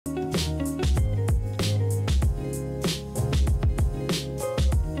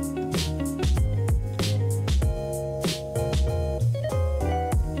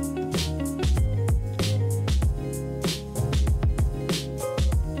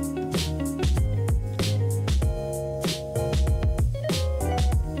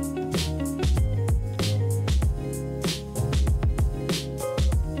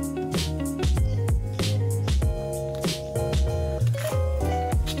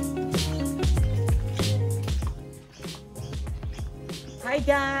Hi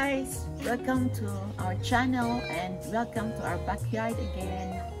guys! Welcome to our channel and welcome to our backyard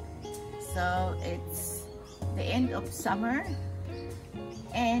again. So it's the end of summer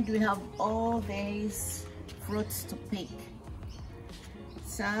and we have all these fruits to pick.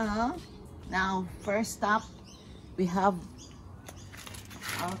 So now first up we have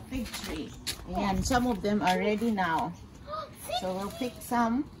our fig tree. And some of them are ready now. So we'll pick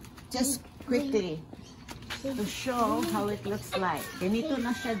some just quickly to show how it looks like. Ganito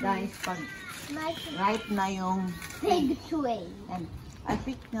na siya guys pag ripe na yung fig tree. And I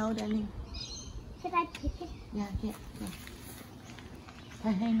pick now, darling. Should I pick it? Yeah.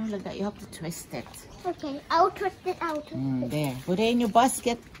 Hey, no, laga. You have to twist it. Okay, I'll twist it out. There. Put it in your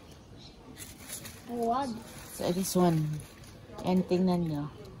basket. What? So this one. And tingnan nyo.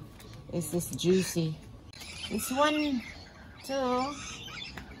 Is this juicy? This one, too.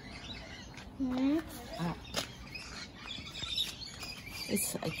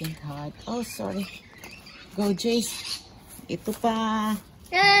 It's, I think, hard. Oh, sorry. Go, Jace. Ito pa.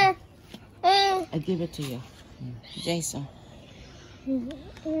 I give it to you. Jace, oh.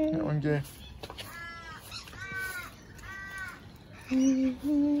 That one, Jay.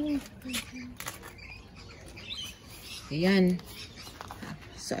 Ayan.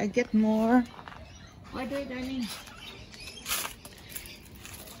 So I get more. What do you, darling?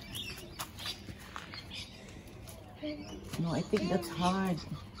 No, I think that's hard.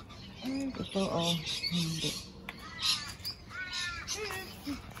 Ito, oh. Hindi.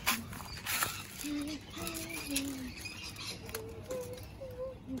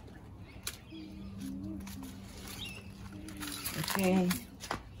 Okay.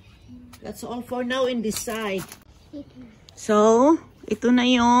 That's all for now in this side. So, ito na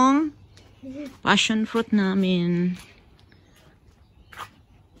yung passion fruit namin.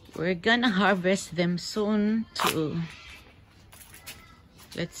 We're gonna harvest them soon too.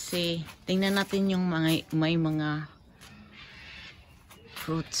 Let's see. Tingnan natin yung may mga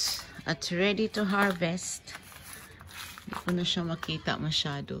fruits at ready to harvest. Hindi ko na siya makita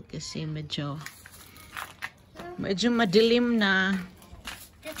masyado kasi medyo madilim na.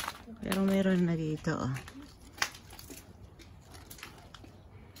 Pero meron na dito, oh.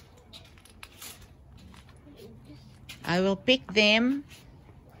 I will pick them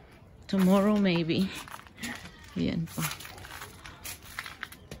tomorrow maybe. Ayan po.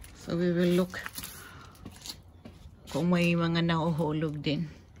 So we will look kung may mga nahuhulog din.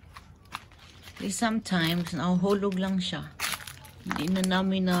 Sometimes nahuhulog lang siya. Hindi na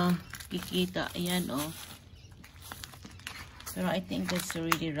namin nakikita. Ayan, oh. Pero I think that's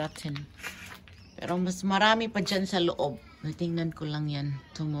really rotten. Pero mas marami pa dyan sa loob. Tingnan ko lang yan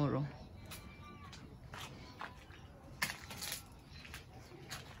tomorrow.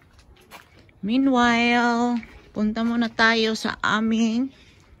 Meanwhile, punta muna tayo sa aming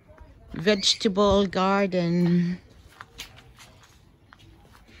vegetable garden.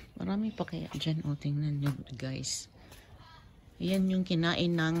 Marami pa kaya dyan. O, tingnan nyo guys. Ayan yung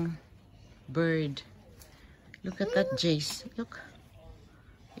kinain ng bird. Look at that, Jace. Look.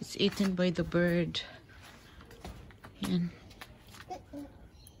 It's eaten by the bird. Ayan.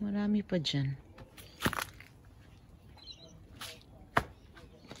 Marami pa dyan.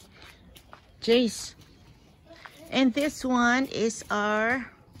 Jace. And this one is our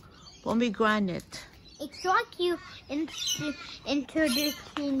pomegranate. It's like you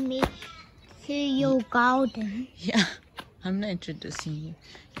introducing me to your garden. Yeah, I'm not introducing you.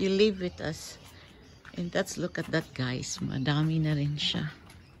 You live with us. And look at that guys. Madami na rin siya.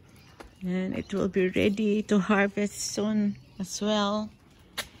 And it will be ready to harvest soon as well.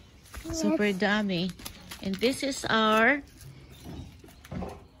 Super dami. And this is our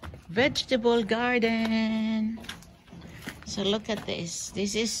vegetable garden. So look at this.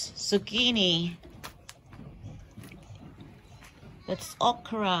 This is zucchini. That's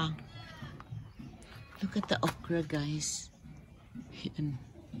okra. Look at the okra, guys. Yan.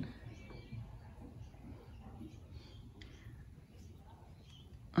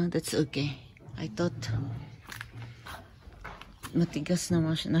 Oh, that's okay. I thought matigas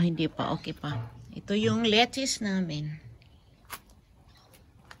naman siya na hindi pa okay pa. Ito yung lettuce namin.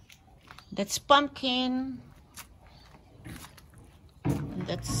 That's pumpkin. And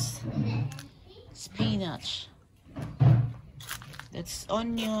that's spinach. That's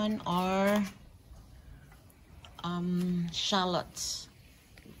onion or shallots.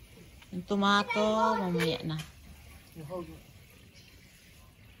 Yung tomato, mamaya na.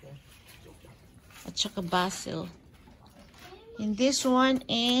 At saka basil. And this one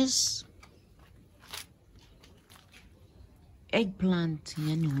is eggplant.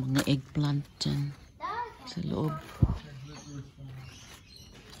 Yan yung mga eggplant dyan sa loob.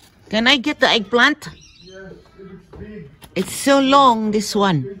 Can I get the eggplant? Yes, it looks big. It's so long, this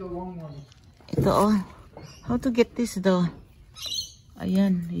one. Here's the long one. Ito oh. How to get this though?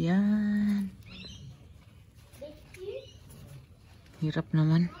 Ayan, ayan. Hirap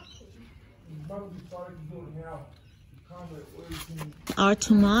naman. Our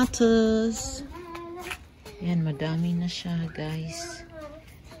tomatoes. Ayan, madami na siya, guys.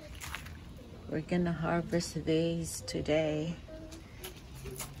 We're gonna harvest these today.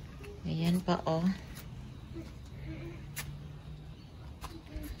 Ayan pa oh.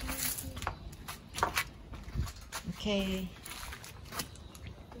 Okay.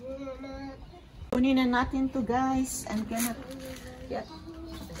 Kunin na natin to, guys. I'm gonna get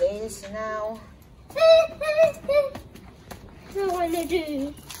this now. I wanna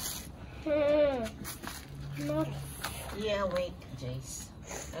do. Yeah, wait, Jace.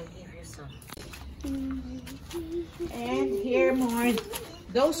 I'll give you some. And here more.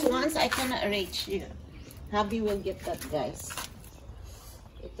 Those ones I cannot reach you. Hubby will get that, guys.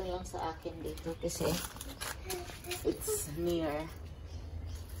 Ito lang sa akin dito kasi it's near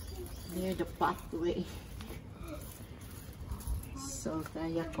the pathway. So,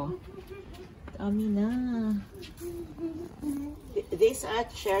 kaya ko. Dami na. These are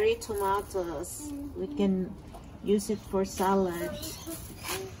cherry tomatoes. We can use it for salad.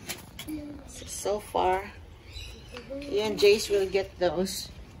 So far, yeah, Jace will get those.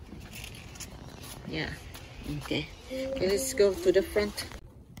 Yeah. Okay. Okay, let's go to the front.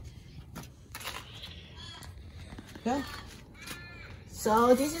 Go.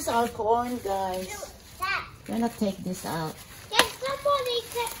 So this is our corn, guys. Gonna take this out. Yes, somebody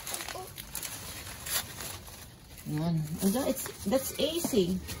said. That's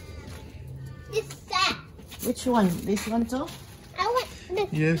easy. It's that. Which one? This one too? I want the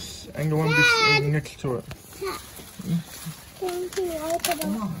Yes, and the one next to it. Thank you. I put it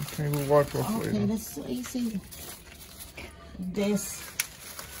on. Okay, we'll wipe off Okay, later. that's so easy. This.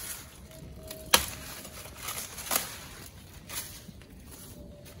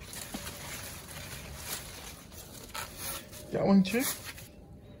 That one too?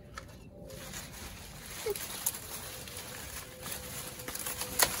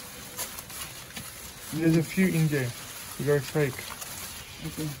 There's a few in there. You go fake.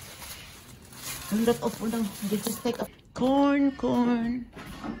 Okay. Turn that off now. Just take a corn.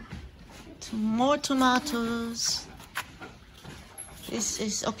 More tomatoes. This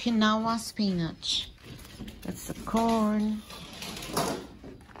is Okinawa spinach. That's the corn.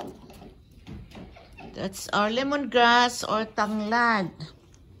 That's our lemongrass or tanglad.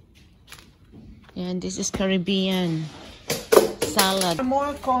 And this is Caribbean salad.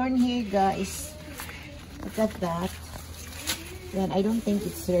 More corn here, guys. Look at that. Then I don't think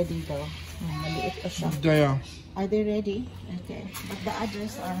it's ready though. Maliit pa siya. They are. Are they ready? Okay. But the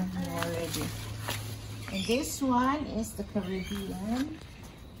others are more ready. And this one is the Caribbean.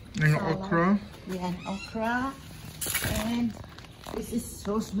 And salad. okra. Yeah, and okra. And this is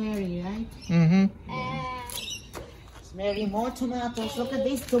rosemary, right? Mm-hmm. Rosemary, more tomatoes. Look at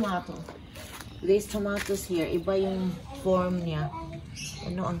these tomatoes. These tomatoes here, iba yung form niya.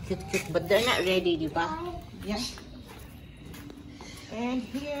 Ano, ang cute-cute. But they're not ready, di ba? Yeah. And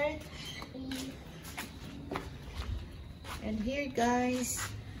here, guys.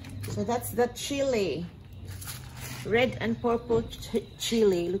 So that's the chili. Red and purple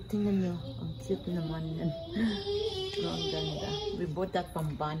chili. Look, tingnan nyo. Ang cute naman yan. Ang ganda. We bought that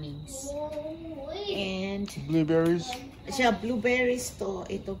from Bunnings. And Blueberries. siya, blueberries to.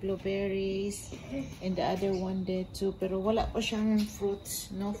 Ito blueberries. And the other one there too. Pero wala pa siyang fruits.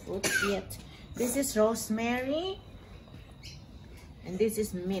 No fruits yet. This is rosemary. And this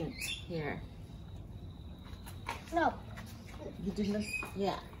is mint here. No. You did not?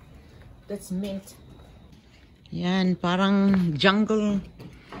 Yeah. That's mint. Yan, parang jungle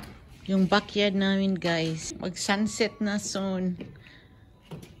yung backyard namin, guys. Mag-sunset na soon.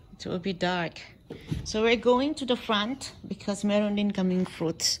 It will be dark. So we're going to the front because meron din kaming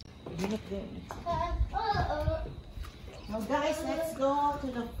fruits. Now guys, let's go to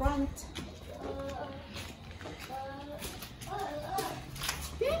the front.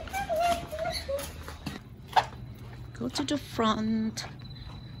 Go to the front.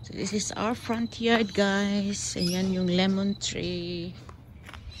 So this is our front yard, guys. Ayan yung lemon tree.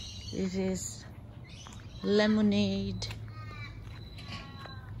 This is lemonade.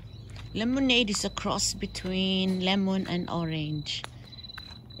 Lemonade is a cross between lemon and orange.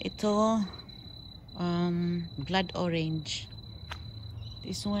 Ito, blood orange.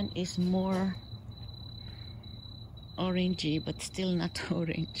 This one is more orangey, but still not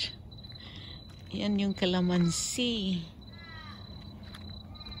orange. Yan yung calamansi.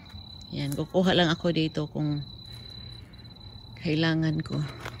 Yan, kukuha lang ako dito kung kailangan ko.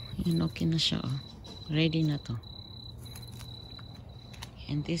 Yan, okay na siya. Oh. Ready na to.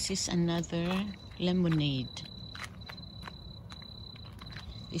 And this is another lemonade.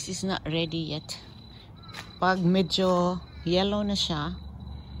 This is not ready yet. Pag medyo yellow na siya,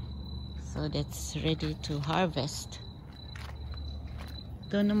 so that's ready to harvest.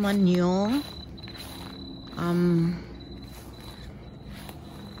 Ito naman yung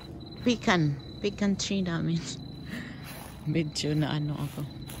pecan tree namin. Medyo na ano ako,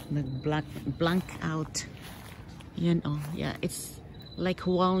 nag-blank out. Yan oh, yeah, it's like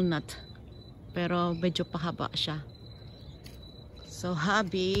walnut, pero medyo pahaba siya. So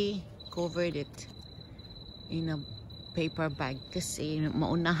hubby covered it in a paper bag kasi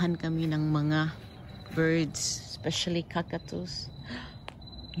maunahan kami ng mga birds, especially cockatoos.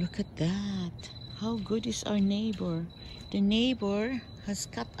 Look at that. How good is our neighbor? The neighbor has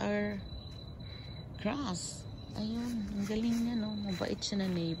cut our grass. Ayun, ang galing niya, no? Mabait siya na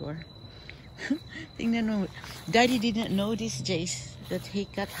neighbor. Tingnan mo. Daddy didn't notice, Jace, that he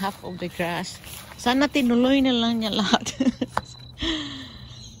cut half of the grass. Sana tinuloy na lang niya lahat.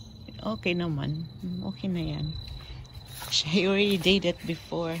 Okay naman. Okay na yan. He already did it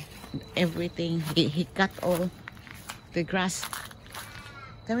before. Everything. He cut all the grass.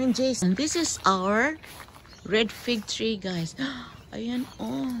 Come in, Jace. And this is our red fig tree, guys. Ayan,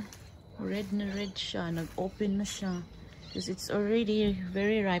 oh. Red na red siya. Nag-open na siya. Because it's already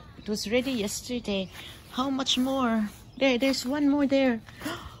very ripe. It was ready yesterday. How much more? There's one more there.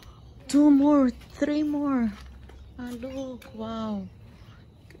 2 more. 3 more. Ah, look. Wow.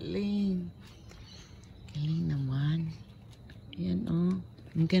 Galing. Galing naman. Ayan, oh.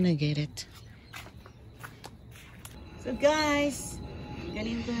 I'm gonna get it. So, guys.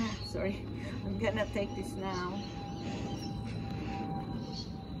 Galing ba? Sorry. I'm gonna take this now.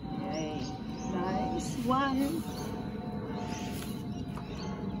 Yay. Nice one.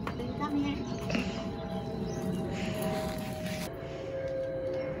 Come here.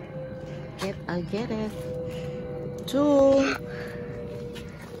 I'll get it. 2.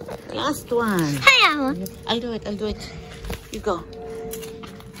 Last one. Hello. I'll do it. I'll do it. You go.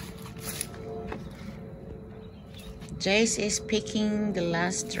 Jace is picking the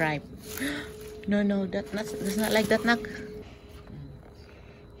last ripe. No, that's not like that, Nak.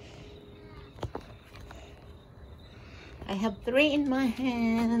 I have 3 in my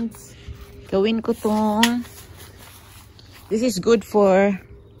hands. Gawin ko tong. This is good for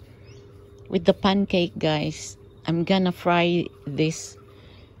with the pancake, guys. I'm gonna fry this.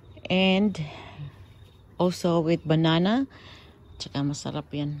 And also with banana. Tsaka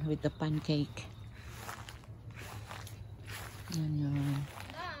masarap yan with the pancake. Yan.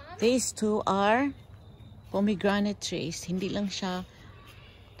 These 2 are pomegranate trees. Hindi lang siya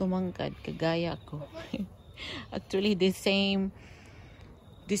tumangkad kagaya ko. Actually the same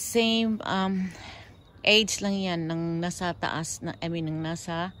age lang yan ng nasa taas na, ng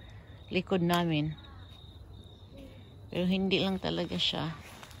nasa likod namin. Pero hindi lang talaga siya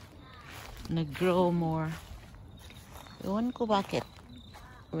nag-grow more. Ewan ko bakit.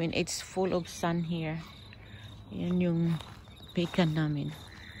 When it's full of sun here. Yan yung pecan namin.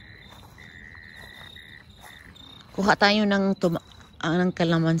 Kuha tayo ng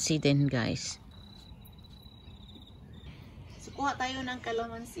kalamansi din, guys. So, kuha tayo ng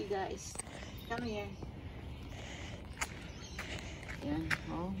kalamansi, guys. Come here. Yan.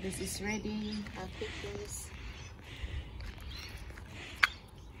 Oh, this is ready. I'll pick this.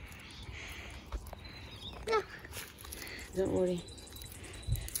 Don't worry.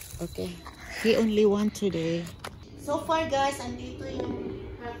 Okay. He only want today. So far, guys, andito yung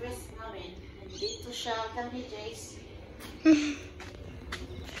harvest namin. Andito siya. Kami, Jace.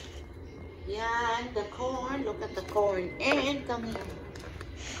 Yan, the corn. Look at the corn. And come here.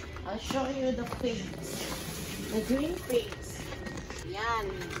 I'll show you the figs. The green figs. Yan,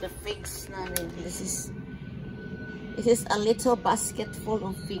 the figs namin. This is a little basket full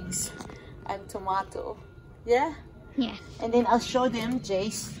of figs and tomato. Yeah? Yeah. And then I'll show them,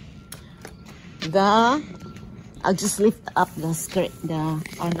 Jace. I'll just lift up the skirt. Oh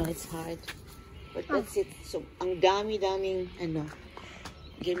no, it's hard. But that's it. So, ang dami-daming,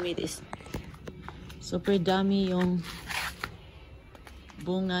 give me this. Super dami yung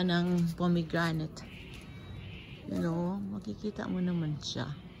bunga ng pomegranate. You know, makikita mo naman siya.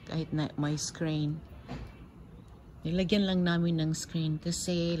 Kahit na may screen. Nilagyan lang namin ng screen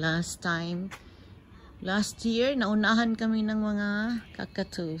kasi last year, naunahan kami ng mga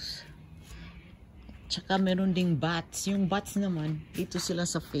cockatoos. Tsaka meron ding bats. Yung bats naman, dito sila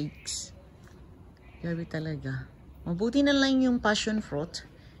sa figs. Grabe talaga. Mabuti na lang yung passion fruit.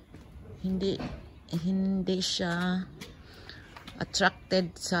 hindi siya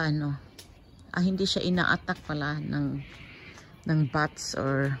attracted sa ano. Hindi siya ina-attack pala ng bats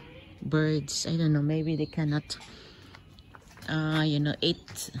or birds. I don't know, maybe they cannot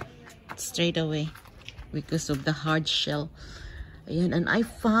eat straight away because of the hard shell. Ayan, and I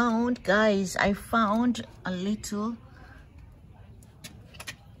found, guys, I found a little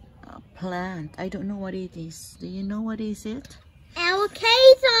plant. I don't know what it is. Do you know what is it?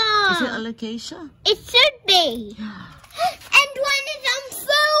 Alocasia. Is it alocasia? It should be. And one is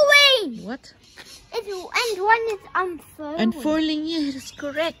unfurling. What? And one is unfurling. Unfurling, yeah, that's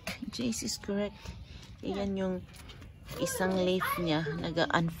correct. Jace is correct. Ayan yung isang leaf niya,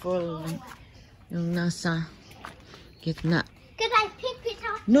 naga-unfurl yung nasa gitna. Could I pick it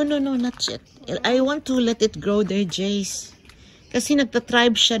up? No, not yet. I want to let it grow there, Jace. Kasi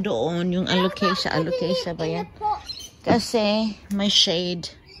nagtatribe siya doon, yung alocasia. Alocasia ba yan? Kasi may shade.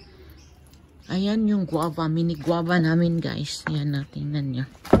 Ayan yung guava, mini guava namin, guys. Yan natin, tingnan nyo.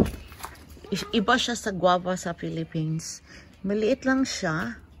 Iba siya sa guava sa Philippines. Maliit lang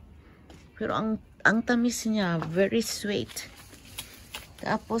siya. Pero ang tamis niya, very sweet.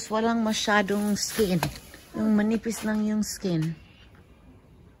 Tapos walang masyadong skin. Yung manipis lang yung skin.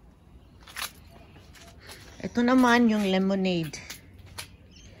 Ito naman yung lemonade.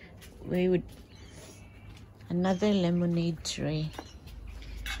 Another lemonade tray.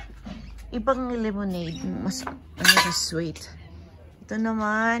 Ibang lemonade, mas sweet. Ito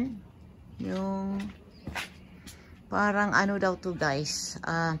naman yung parang ano daw to, guys,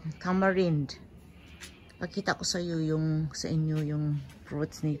 tamarind. Pakita ko sa inyo yung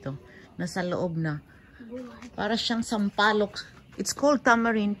fruits nito. Nasa loob na. Para siyang sampalok. It's called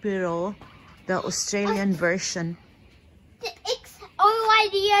tamarind, pero the Australian version. It's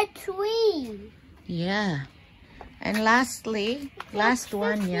already a tree. Yeah. And lastly, last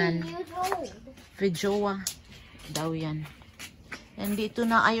one yan. Feijoa daw yan. And dito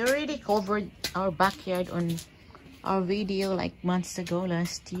na, I already covered our backyard on our video like months ago,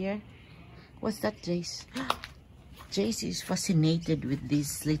 last year. What's that, Jace? Jace is fascinated with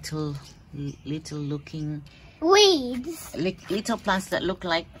these little looking weeds. Little plants that look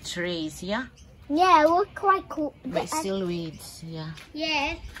like trees, yeah? Yeah, look like... But still weeds, yeah.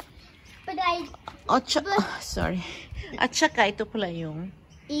 Yes. But sorry. At saka ito pala yung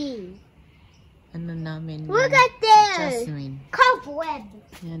ano namin. Look at this. Jasmine. Cobweb.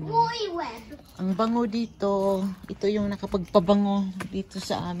 Yan, Web. ang bango dito. Ito yung nakapagpabango dito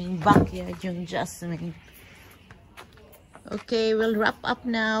sa aming backyard, yung jasmine. Okay, we'll wrap up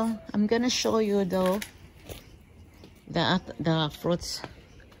now. I'm gonna show you though the fruits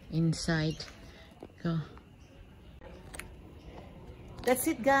inside. Go. That's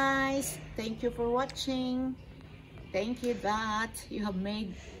it, guys. Thank you for watching. Thank you that you have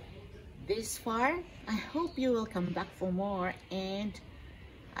made this far. I hope you will come back for more, and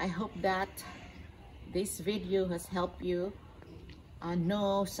I hope that this video has helped you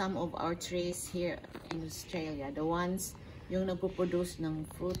know some of our trees here in Australia, the ones yung nagpo-produce ng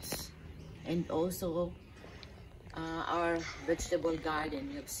fruits, and also our vegetable garden.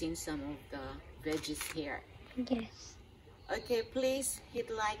 You've seen some of the veggies here. Yes. Okay, please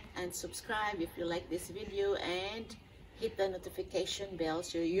hit like and subscribe if you like this video, and hit the notification bell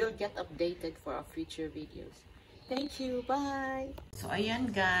so you'll get updated for our future videos. Thank you. Bye. So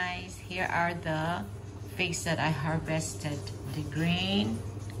ayan, guys, here are the figs that I harvested, the green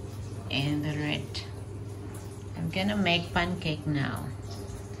and the red. I'm gonna make pancake now.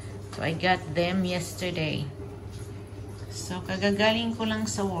 So I got them yesterday. So kagagaling ko lang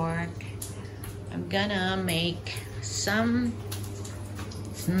sa work. I'm gonna make some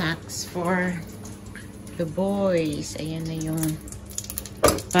snacks for the boys. Ayan na yung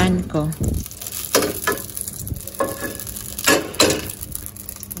pan ko.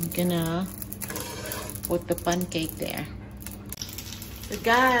 I'm gonna put the pancake there. So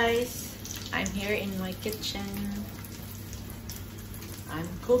guys, I'm here in my kitchen. I'm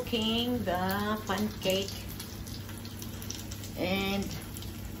cooking the pancake and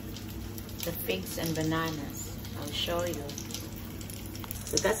the figs and bananas. I'll show you.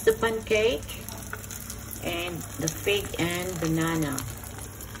 So that's the pancake and the fig and banana.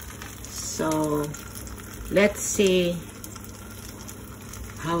 So let's see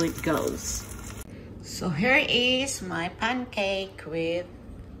how it goes. So here is my pancake with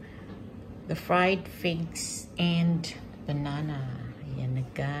the fried figs and banana. Ayan na,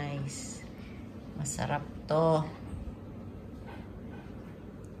 guys. Masarap to.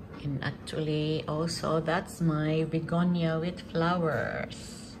 And actually, also, that's my begonia with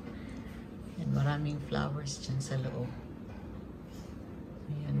flowers. And maraming flowers dyan sa loob.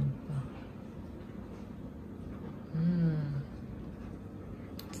 Ayan pa.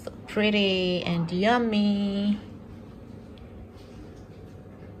 pretty and yummy.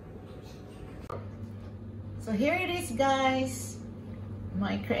 So here it is, guys.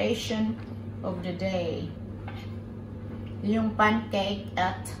 My creation of the day. Yung pancake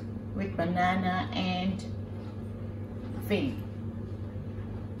with banana and fig.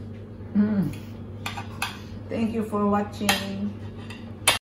 Thank you for watching.